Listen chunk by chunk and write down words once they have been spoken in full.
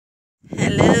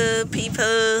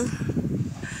people.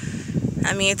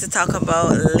 I'm here to talk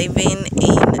about living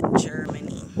in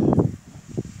Germany.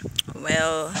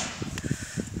 Well,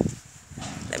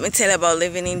 let me tell you about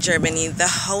living in Germany. The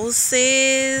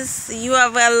houses, you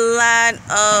have a lot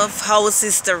of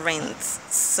houses to rent,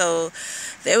 so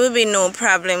there will be no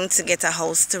problem to get a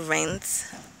house to rent.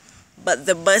 But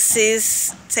the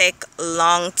buses take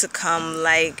long to come,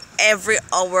 like every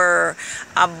hour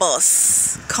a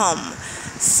bus come.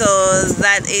 So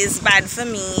that is bad for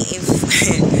me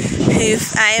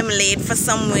if I am late for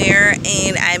somewhere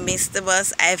and I miss the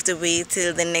bus, I have to wait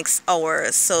till the next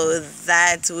hour. So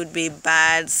that would be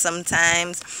bad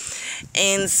sometimes.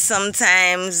 And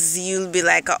sometimes you'll be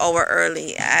like an hour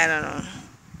early. I don't know.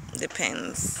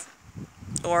 Depends.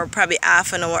 Or probably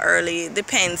half an hour early.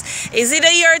 Depends. Is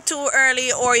either you're too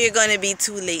early or you're going to be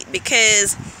too late,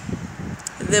 because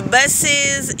the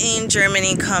buses in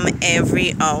Germany come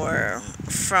every hour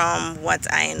from what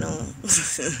I know.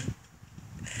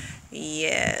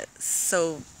 Yeah,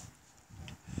 so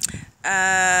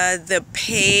the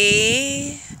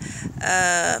pay,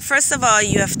 first of all,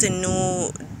 you have to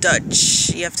know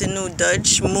Dutch. You have to know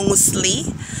Dutch mostly.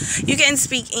 You can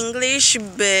speak English,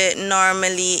 but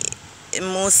normally,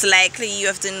 most likely, you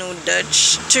have to know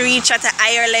Dutch to reach at a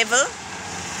higher level.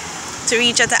 To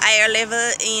reach at a higher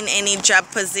level in any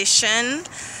job position,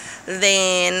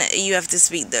 then you have to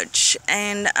speak Dutch.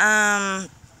 And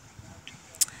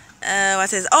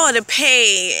what is the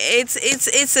pay?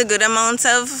 It's a good amount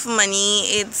of money.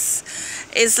 It's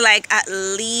like at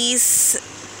least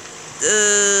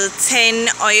 10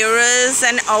 euros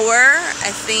an hour.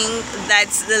 I think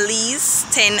that's the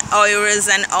least, 10 euros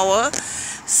an hour.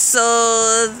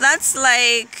 So that's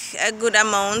like a good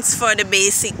amount for the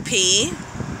basic pay.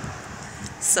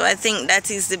 So I think that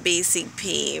is the basic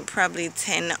pay, probably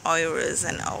 10 euros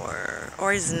an hour,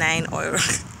 or is 9 euro.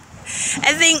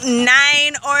 I think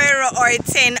 9 euro or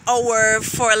 10 euro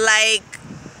for like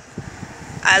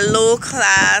a low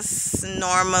class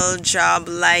normal job,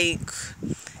 like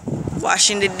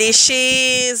washing the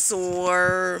dishes,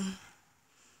 or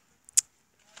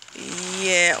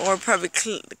yeah, or probably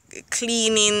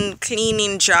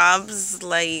cleaning jobs.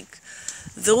 Like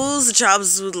those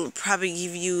jobs will probably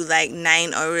give you like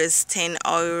 9 euros, 10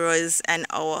 euros an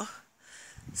hour.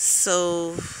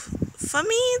 So for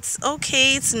me, it's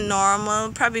okay, it's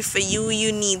normal. Probably for you,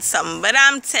 you need something, but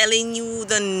I'm telling you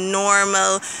the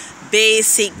normal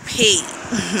basic pay.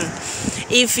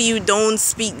 If you don't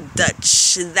speak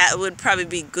Dutch, that would probably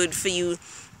be good for you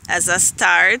as a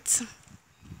start.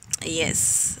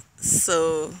 Yes,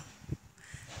 so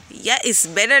yeah, it's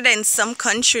better than some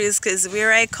countries, because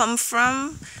where I come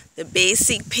from, the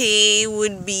basic pay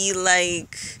would be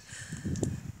like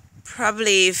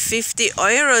probably 50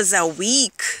 euros a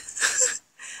week.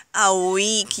 A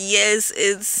week, yes,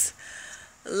 it's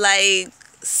like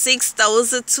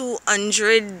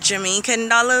 6,200 Jamaican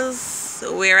dollars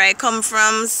where I come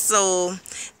from. So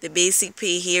the basic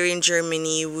pay here in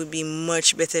Germany would be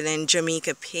much better than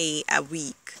Jamaica pay a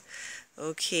week.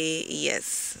 Okay, yes,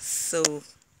 so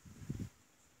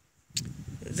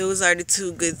those are the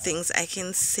two good things I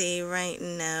can say right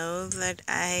now that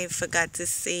I forgot to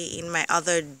say in my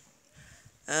other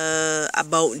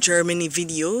about Germany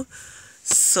video.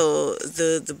 So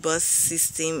the bus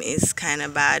system is kind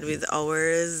of bad with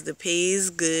hours. The pay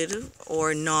is good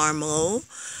or normal.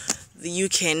 You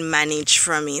can manage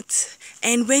from it.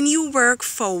 And when you work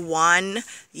for 1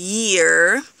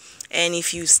 year, and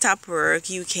if you stop work,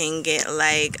 you can get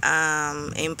like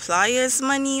employers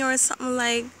money or something.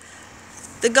 Like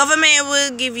the government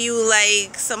will give you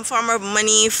like some form of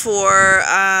money for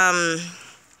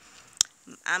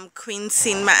I'm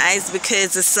squinting my eyes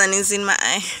because the sun is in my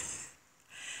eye.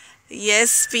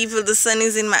 Yes, people, the sun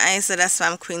is in my eye, so that's why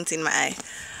I'm squinting my eye.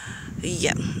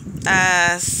 Yeah.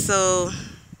 So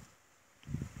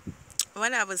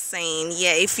what I was saying,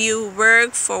 yeah, if you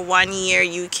work for 1 year,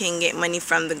 you can get money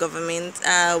from the government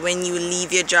when you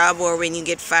leave your job or when you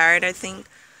get fired, I think.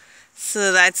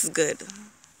 So that's good.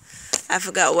 I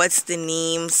forgot what's the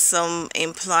name, some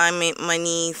employment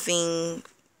money thing.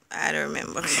 I don't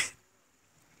remember.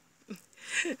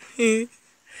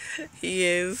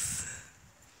 Yes.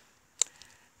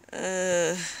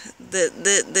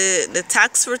 The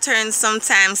tax return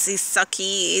sometimes is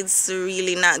sucky. It's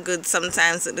really not good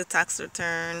sometimes with the tax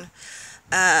return.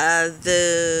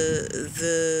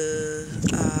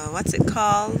 What's it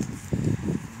called?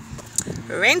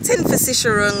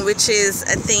 Rentenversicherung, which is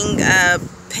I think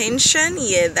pension.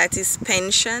 Yeah, that is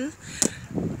pension.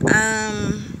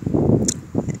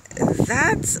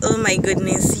 That, oh my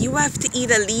goodness, you have to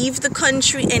either leave the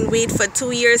country and wait for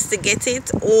 2 years to get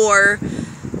it, or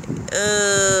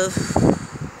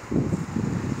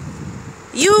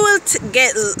you will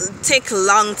take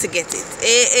long to get it.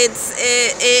 It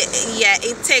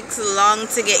takes long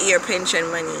to get your pension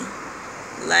money,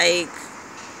 like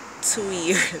 2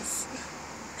 years,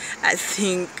 I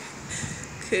think,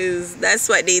 because that's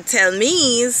what they tell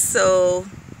me. So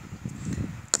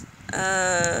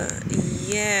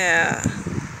yeah,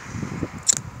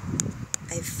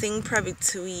 I think probably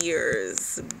 2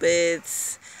 years,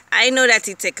 but I know that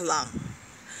it take long.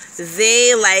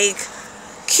 They like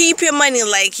keep your money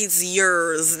like it's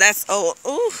yours. That's all.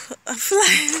 Oh, a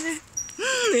fly.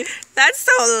 That's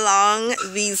how long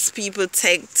these people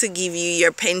take to give you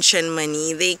your pension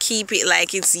money. They keep it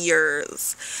like it's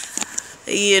yours,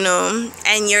 you know,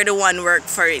 and you're the one work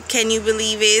for it. Can you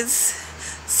believe it?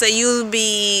 So you'll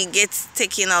be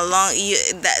taking a long.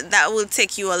 That will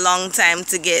take you a long time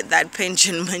to get that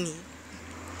pension money.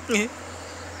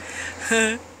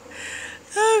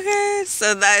 Okay,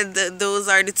 so those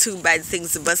are the two bad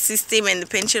things: the bus system and the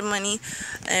pension money.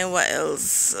 And what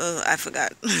else? I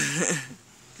forgot.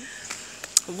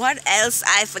 What else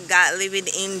I forgot living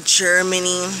in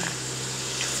Germany?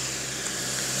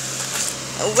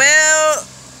 Well,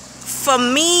 for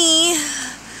me,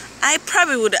 I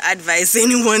probably would advise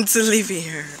anyone to live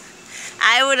here.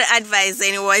 I would advise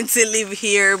anyone to live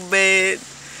here, but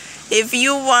if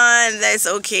you want, that's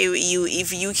okay with you.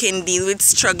 If you can deal with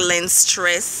struggle and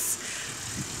stress,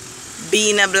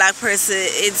 being a black person,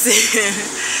 it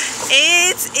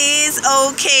is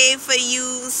okay for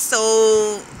you.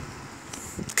 So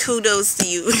kudos to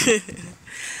you.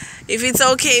 If it's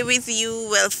okay with you,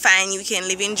 well, fine, you can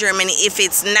live in Germany. If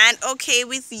it's not okay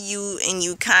with you and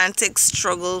you can't take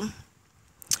struggle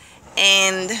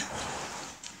and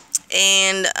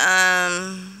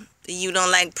you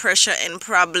don't like pressure and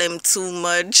problem too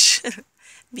much,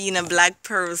 being a black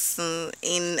person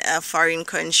in a foreign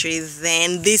country,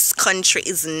 then this country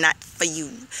is not for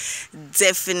you.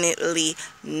 Definitely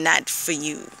not for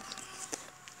you.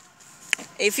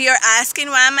 If you're asking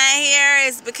why am I here,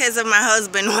 it's because of my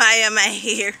husband. Why am I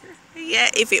here? Yeah,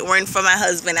 if it weren't for my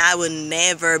husband, I would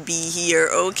never be here,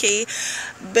 okay?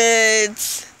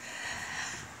 But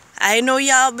I know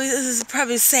y'all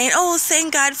probably saying, oh,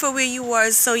 thank God for where you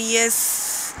are. So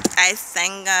yes, I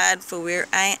thank God for where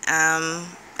I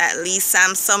am. At least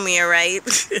I'm somewhere, right?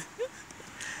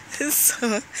 so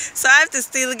I have to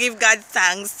still give God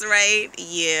thanks, right?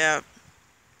 Yeah.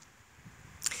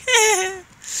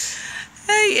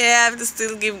 Yeah, I have to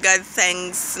still give God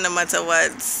thanks no matter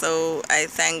what. So I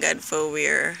thank God for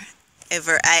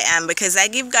wherever I am, because I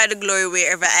give God the glory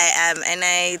wherever I am, and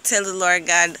I tell the Lord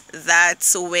God that.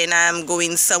 So when I'm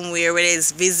going somewhere, whether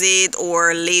it's visit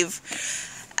or live,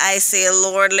 I say,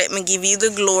 Lord, let me give you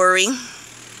the glory.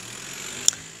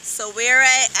 So where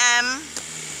I am,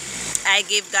 I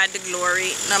give God the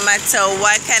glory, no matter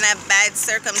what kind of bad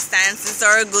circumstances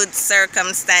or good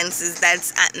circumstances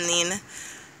that's happening.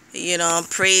 You know,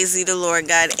 praise the Lord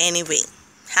God anyway.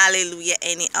 Hallelujah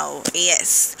anyhow.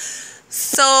 Yes.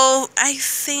 So I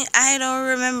think I don't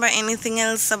remember anything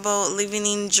else about living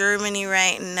in Germany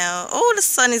right now. Oh, the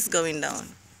sun is going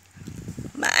down.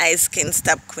 My eyes can't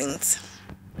stop quint.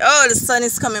 Oh, the sun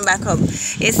is coming back up.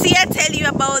 You see, I tell you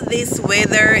about this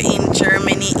weather in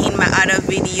Germany in my other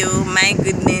video. My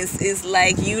goodness, it's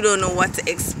like you don't know what to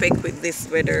expect with this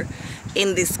weather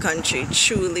in this country,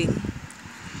 truly.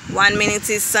 1 minute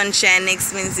is sunshine,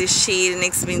 next minute is shade,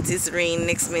 next minute is rain,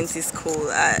 next minute is cold.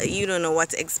 You don't know what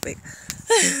to expect.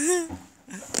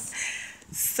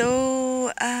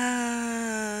 So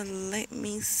let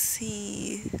me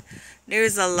see.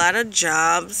 There's a lot of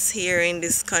jobs here in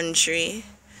this country,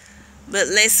 but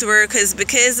less workers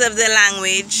because of the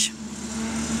language.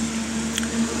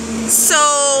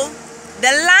 So the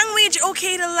language,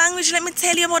 okay, the language, let me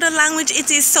tell you about the language.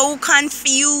 It is so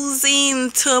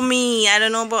confusing to me. I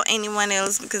don't know about anyone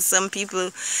else, because some people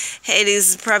head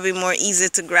is probably more easy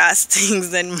to grasp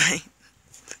things than mine.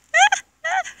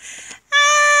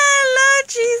 Lord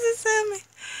Jesus, help me.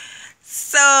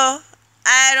 So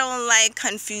I don't like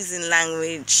confusing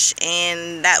language,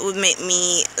 and that would let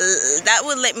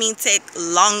me take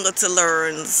longer to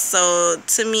learn. So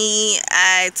to me,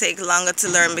 I take longer to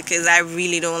learn because I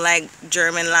really don't like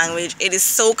German language. It is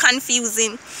so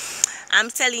confusing. I'm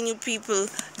telling you people,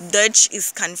 Dutch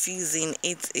is confusing.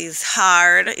 It is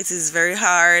hard. It is very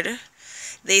hard.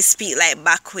 They speak like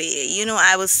backway. You know,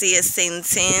 I would say a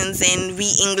sentence and we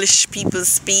English people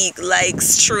speak like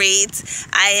straight.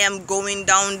 I am going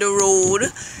down the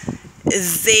road.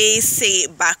 They say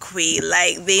it backway,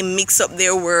 like they mix up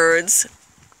their words.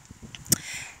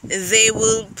 they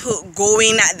will put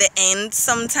going at the end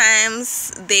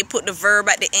sometimes. They put the verb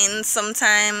at the end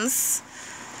sometimes.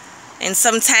 And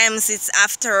sometimes it's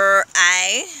after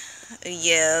I.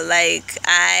 Yeah, like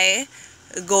I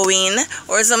going.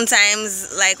 Or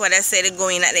sometimes, like what I said,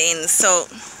 going at the end. So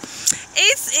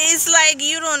it's like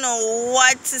you don't know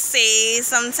what to say.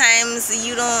 Sometimes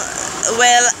you don't,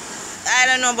 well, I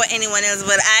don't know about anyone else,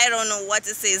 but I don't know what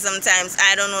to say sometimes.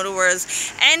 I don't know the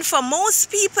words. And for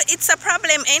most people, it's a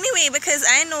problem anyway, because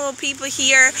I know people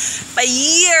here for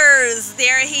years.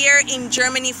 They're here in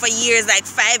Germany for years, like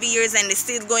 5 years, and they're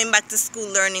still going back to school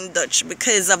learning Dutch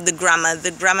because of the grammar.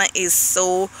 The grammar is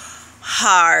so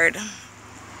hard.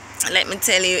 Let me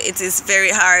tell you, it is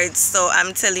very hard. So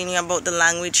I'm telling you about the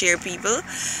language here, people.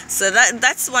 So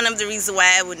that's one of the reasons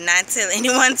why I would not tell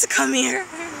anyone to come here.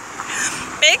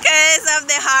 Because of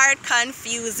the hard,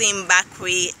 confusing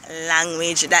backway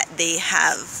language that they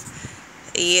have.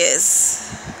 Yes.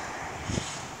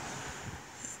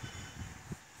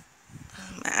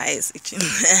 My eyes itching.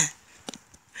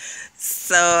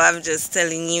 So I'm just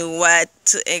telling you what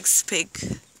to expect.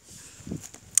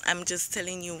 I'm just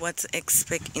telling you what to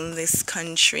expect in this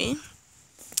country.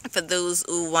 For those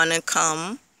who want to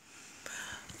come.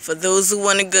 For those who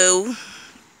want to go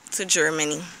to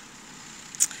Germany.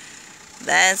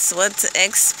 That's what to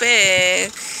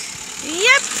expect.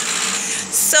 Yep.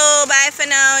 So bye for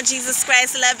now. Jesus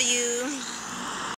Christ love you.